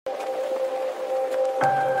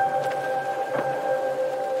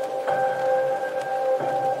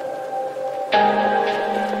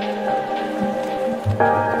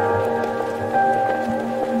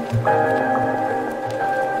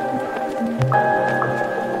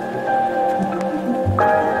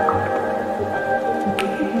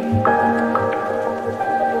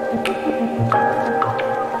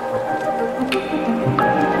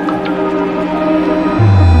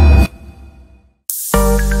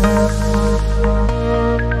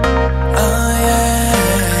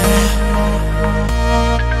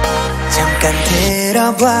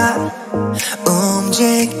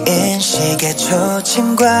움직인 시계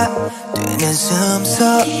초침과 뛰는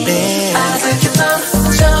숨소리 아득했던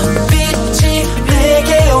저 빛이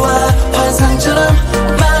내게 와 환상처럼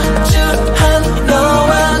마주한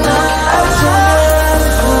너와 나 어쩌면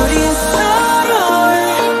우린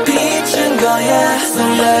서로를 비춘 거야 So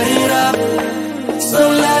light it up, so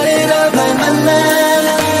light it up 날 만난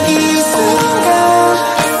이 순간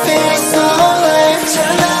Feel so alive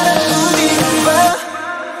찬란한 우리를 봐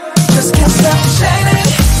Just can't stop shining.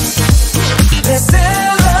 Let's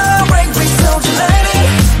celebrate, we so delighted.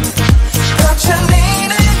 벅찬 이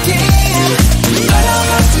느낌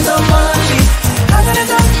바라보지 더 멀리 하늘에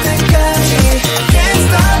닿을 때까지 Can't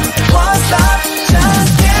stop, won't stop,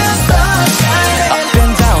 just can't stop shining. Up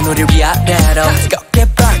and down 우리 위아래로 뜨겁게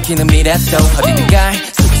밝히는 미래도 어디든 갈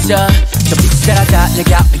수 있어 저 빛이 따라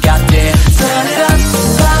달려가 We got this. Turn it up.